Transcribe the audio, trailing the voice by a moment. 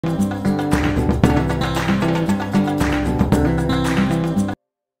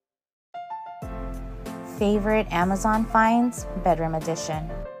favorite Amazon finds, bedroom edition.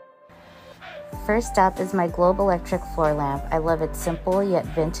 First up is my globe electric floor lamp. I love its simple yet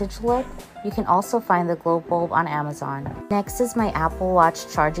vintage look. You can also find the globe bulb on Amazon. Next is my Apple Watch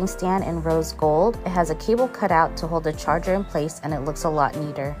charging stand in rose gold. It has a cable cutout to hold the charger in place and it looks a lot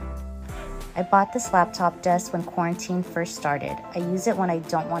neater. I bought this laptop desk when quarantine first started. I use it when I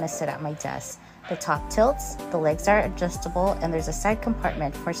don't want to sit at my desk. The top tilts, the legs are adjustable, and there's a side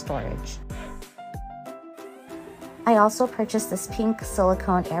compartment for storage. I also purchased this pink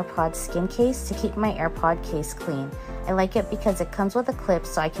silicone AirPod skin case to keep my AirPod case clean. I like it because it comes with a clip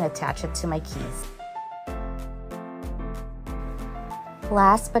so I can attach it to my keys.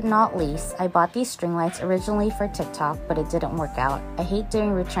 Last but not least, I bought these string lights originally for TikTok, but it didn't work out. I hate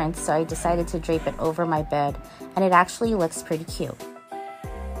doing returns, so I decided to drape it over my bed, and it actually looks pretty cute.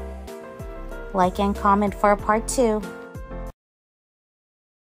 Like and comment for part 2.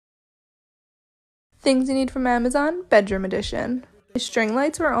 Things you need from Amazon, bedroom edition. The string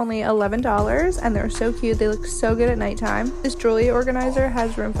lights were only $11 and they're so cute. They look so good at nighttime. This jewelry organizer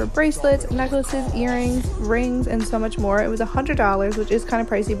has room for bracelets, necklaces, earrings, rings, and so much more. It was $100, which is kind of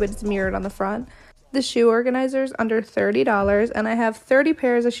pricey, but it's mirrored on the front. The shoe organizer is under $30 and I have 30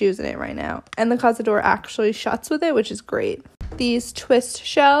 pairs of shoes in it right now. And the closet door actually shuts with it, which is great. These twist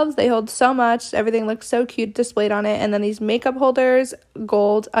shelves, they hold so much. Everything looks so cute displayed on it. And then these makeup holders,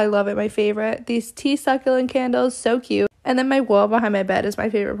 gold, I love it, my favorite. These tea succulent candles, so cute. And then my wall behind my bed is my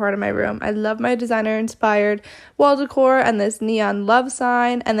favorite part of my room. I love my designer-inspired wall decor and this neon love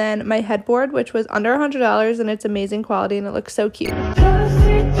sign. And then my headboard, which was under $100, and it's amazing quality and it looks so cute.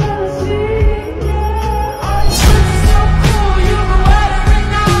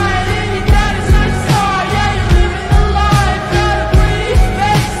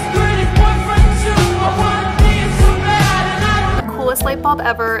 Coolest light bulb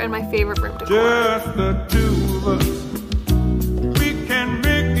ever and my favorite room decor. Just the two of us. We can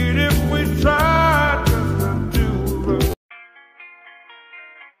make it if we try. Just the two of us.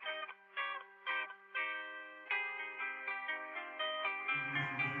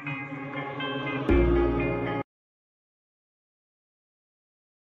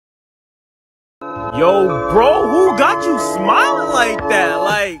 Yo, bro, who got you smiling like that?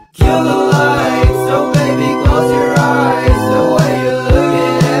 Like, kill the lights, so baby, close your eyes. The way you're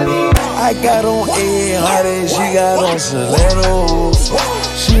looking at me. I got on A-Hard, she got on stilettos.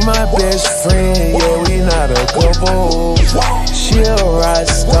 She my best friend, yeah, we not a couple. She a rock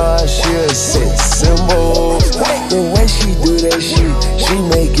star, she a sex symbol. The way she do that shit, she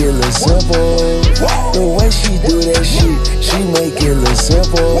make it look simple. The way she do that shit, she make it look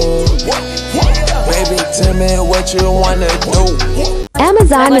simple. Baby, tell me what you wanna do.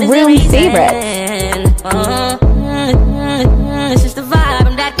 Amazon room favorites. It's just the vibe,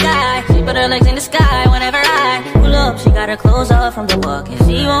 I'm that guy. She put her legs in the sky whenever I pull up. She got her clothes off from the walk and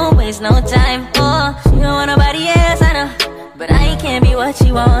she won't waste no time. Oh, she don't want nobody else, I know, but I can't be what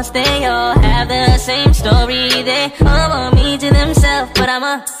she wants. They all have the same story. They all want me to themselves, but I'm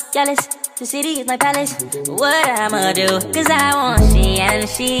a jealous. The city is my palace. What I'ma do? Cause I want she and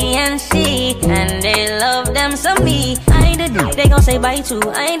she and she, and they love them some me. I ain't the dude they gon' say bye to.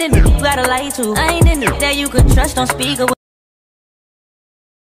 I ain't the dude you gotta lie to. I ain't the dude that you could trust, don't speak of.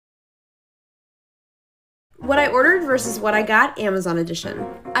 What I ordered versus what I got, Amazon edition.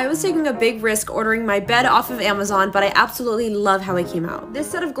 I was taking a big risk ordering my bed off of Amazon, but I absolutely love how it came out. This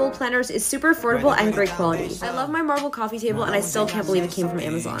set of gold planners is super affordable and great quality. I love my marble coffee table and I still can't believe it came from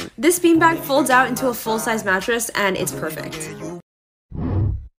Amazon. This beanbag folds out into a full-size mattress and it's perfect.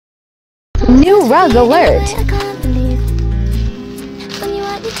 New rug alert.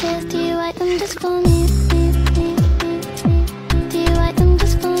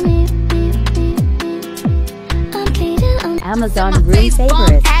 Amazon room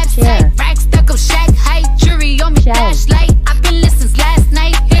favorites. Share. Stuck up shack height, jury on me flashlight. I've been listening last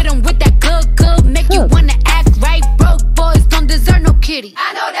night. Hit 'em with that good, make you wanna act right. Broke boys don't deserve no kitty.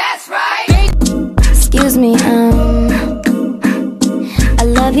 I know that's right. Excuse me, I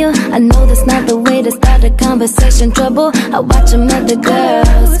love you. I know that's not the way to start a conversation. Trouble. I watch them other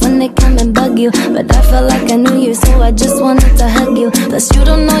girls when they come and bug you, but I felt like I knew you, so I just wanted to hug you. Plus you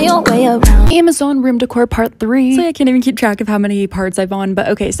don't know your way around. Amazon room decor part 3. So I can't even keep track of how many parts I've on, but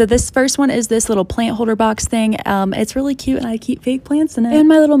okay, so this first one is this little plant holder box thing. It's really cute and I keep fake plants in it. And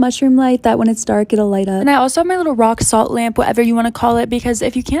my little mushroom light that when it's dark it'll light up. And I also have my little rock salt lamp, whatever you want to call it, because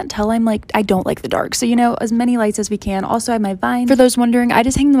if you can't tell, I don't like the dark, so you know, as many lights as we can. Also I have my vine. For those wondering, I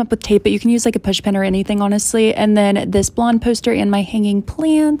just hang them up with tape, but you can use like a push pin or anything, honestly. And then this blonde poster and my hanging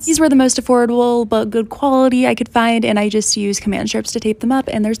plants. These were the most affordable affordable but good quality I could find, and I just use command strips to tape them up.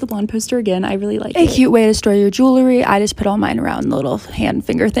 And there's the blonde poster again. I really like it. A cute way to store your jewelry. I just put all mine around the little hand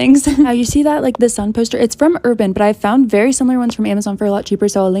finger things. Now you see that, like, the sun poster, it's from Urban, but I found very similar ones from Amazon for a lot cheaper,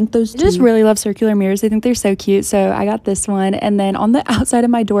 so I'll link those too. I just really love circular mirrors. I think they're so cute, so I got this one. And then on the outside of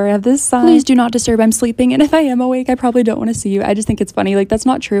my door I have this sign: please do not disturb, I'm sleeping, and if I am awake I probably don't want to see you. I just think it's funny. Like, that's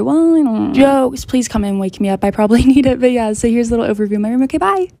not true. Well, I don't know. Jokes, please come and wake me up. I probably need it. But yeah, so here's a little overview of my room. Okay,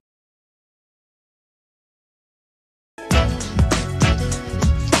 bye.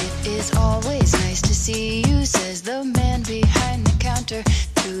 It's always nice to see you, says the man behind the counter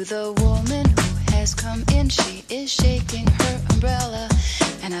to the woman who has come in. She is shaking her umbrella,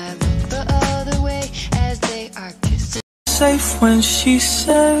 and I look the other way as they are kissing. Safe when she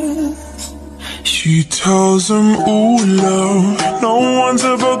says, she tells him, ooh, love, no one's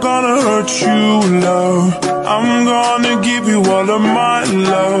ever gonna hurt you, love. I'm gonna give you all of my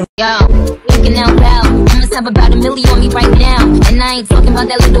love. Yo, looking out loud, I must have about 1 million on me right now. And I ain't talking about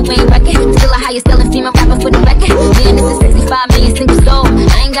that little Wayne record. Still a highest selling female rapper for the record. Man, this is 65 million single soul.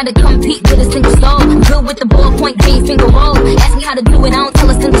 I ain't gotta compete with a single soul. I'm good with the ballpoint green finger roll. Ask me how to do it, I don't tell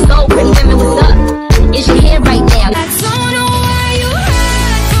a single soul. Pretty women, what's up? Is your hair right now? I don't know why you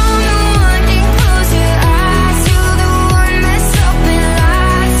hurt, don't know one thing. Close your eyes to the one that's up and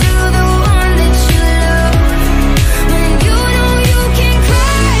lies to the one that you love. When you know you can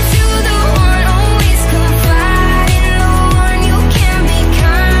cry to the one, always confide in the one. You can be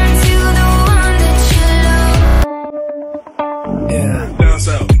kind to the one that you love. Yeah. Down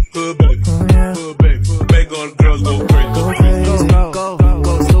south, hood baby, hood baby, make all the girls go crazy.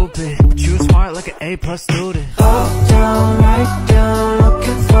 Go stupid. You smart like an A+ student. Up, down, right down,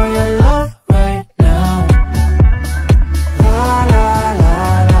 looking for your love right now. La la la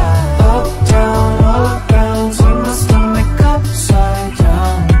la. Up, down, all around, turn my stomach upside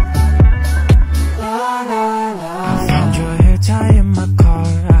down. La la la. I found your hair tie in my car.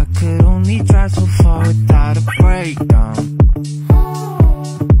 I could only drive so far without a breakdown.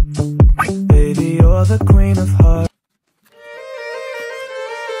 Baby, you're the queen of hearts.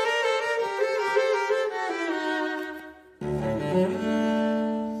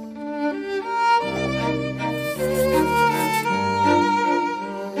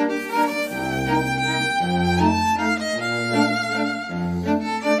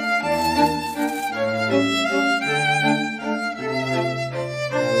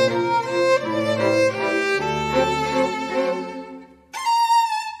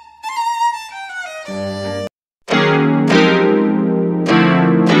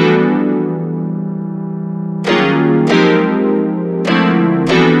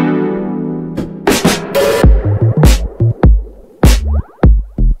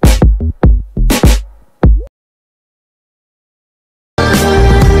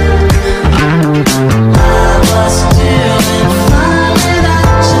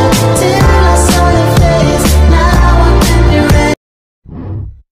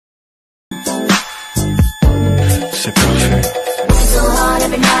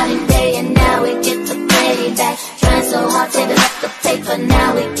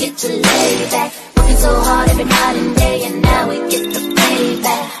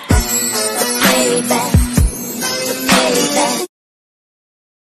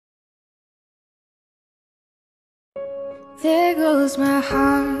 There goes my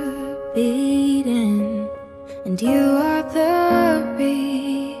heart beating, and you are the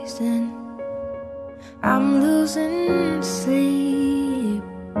reason I'm losing sleep.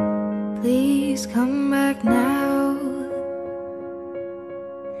 Please come back now.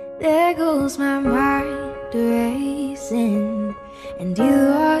 There goes my mind racing, and you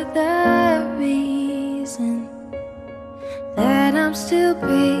are the reason that I'm still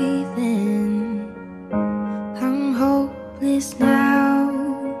breathing. I'm hopeless now.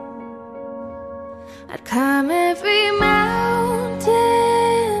 I'd climb every mountain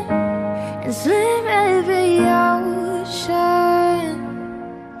and swim every ocean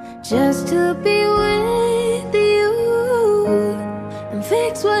just to be with you and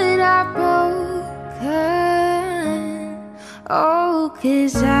fix what I've broken. Oh,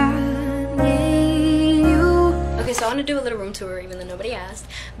 'cause I need you. Okay, so I want to do a little room tour even though nobody asked,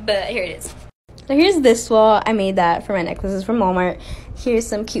 but here it is. So here's this wall. I made that for my necklaces from Walmart. Here's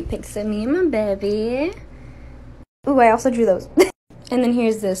some cute pics of me and my baby. Ooh, I also drew those. And then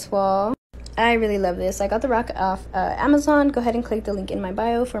here's this wall. I really love this. I got the rock off Amazon. Go ahead and click the link in my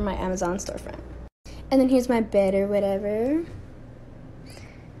bio for my Amazon storefront. And then here's my bed or whatever.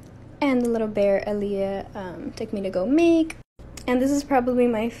 And the little bear Aaliyah took me to go make. And this is probably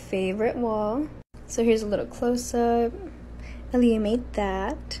my favorite wall. So here's a little close-up. Aaliyah made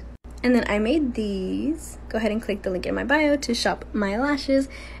that. And then I made these. Go ahead and click the link in my bio to shop my lashes.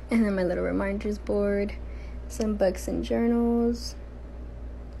 And then my little reminders board, some books and journals.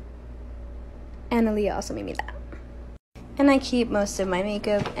 Annalie also made me that. And I keep most of my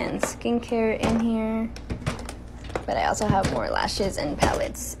makeup and skincare in here. But I also have more lashes and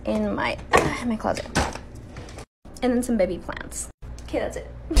palettes in my closet. And then some baby plants. Okay, that's it.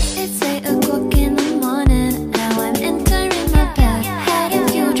 It's 8 o'clock in the morning. Now I'm entering my bed. Had a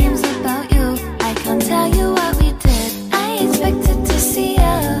few dreams about you. I can't tell you what we did. I expected to see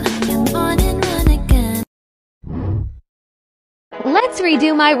you. You're on and run again. Let's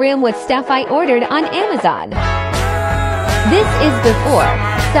redo my room with stuff I ordered on Amazon. This is before.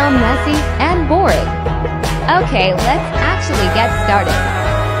 So messy and boring. Okay, let's actually get started.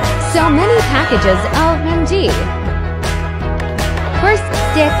 So many packages, OMG. First,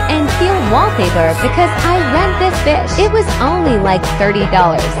 stick and peel wallpaper because I rent this bitch. It was only like $30.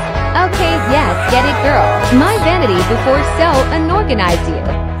 Okay, yes, get it, girl. My vanity before so unorganized you.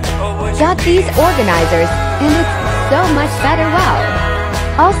 Got these organizers, and it's so much better, wow.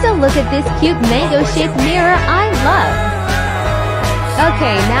 Also, look at this cute mango-shaped mirror I love.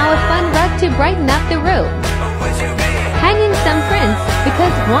 Okay, now a fun rug to brighten up the room. Hanging some prints,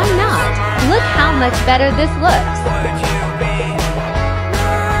 because why not? Look how much better this looks.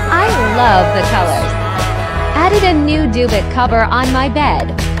 I love the colors. Added a new duvit cover on my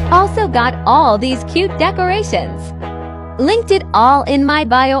bed. Also got all these cute decorations. Linked it all in my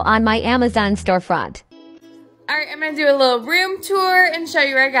bio on my Amazon storefront. Alright, I'm gonna do a little room tour and show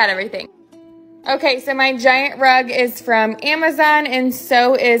you where I got everything. Okay, so my giant rug is from Amazon, and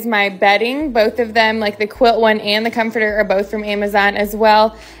so is my bedding. Both of them, like the quilt one and the comforter, are both from Amazon as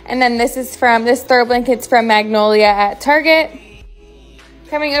well. And then this throw blanket's from Magnolia at Target.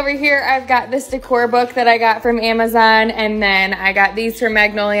 Coming over here, I've got this decor book that I got from Amazon, and then I got these from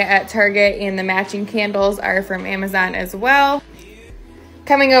Magnolia at Target, and the matching candles are from Amazon as well.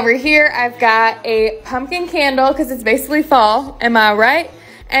 Coming over here, I've got a pumpkin candle, because it's basically fall, am I right?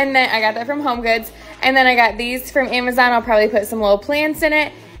 And then I got that from HomeGoods. And then I got these from Amazon. I'll probably put some little plants in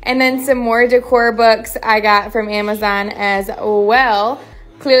it. And then some more decor books I got from Amazon as well.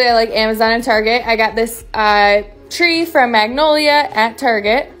 Clearly I like Amazon and Target. I got this tree from Magnolia at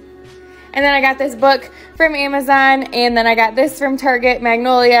Target. And then I got this book from Amazon. And then I got this from Target,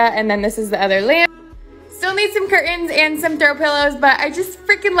 Magnolia. And then this is the other lamp. Still need some curtains and some throw pillows, but I just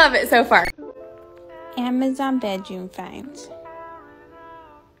freaking love it so far. Amazon bedroom finds.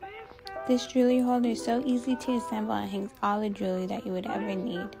 This jewelry holder is so easy to assemble and hangs all the jewelry that you would ever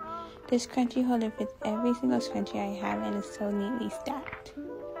need. This scrunchie holder fits every single scrunchie I have and is so neatly stacked.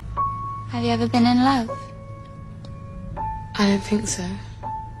 Have you ever been in love? I don't think so.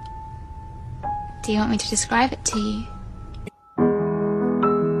 Do you want me to describe it to you?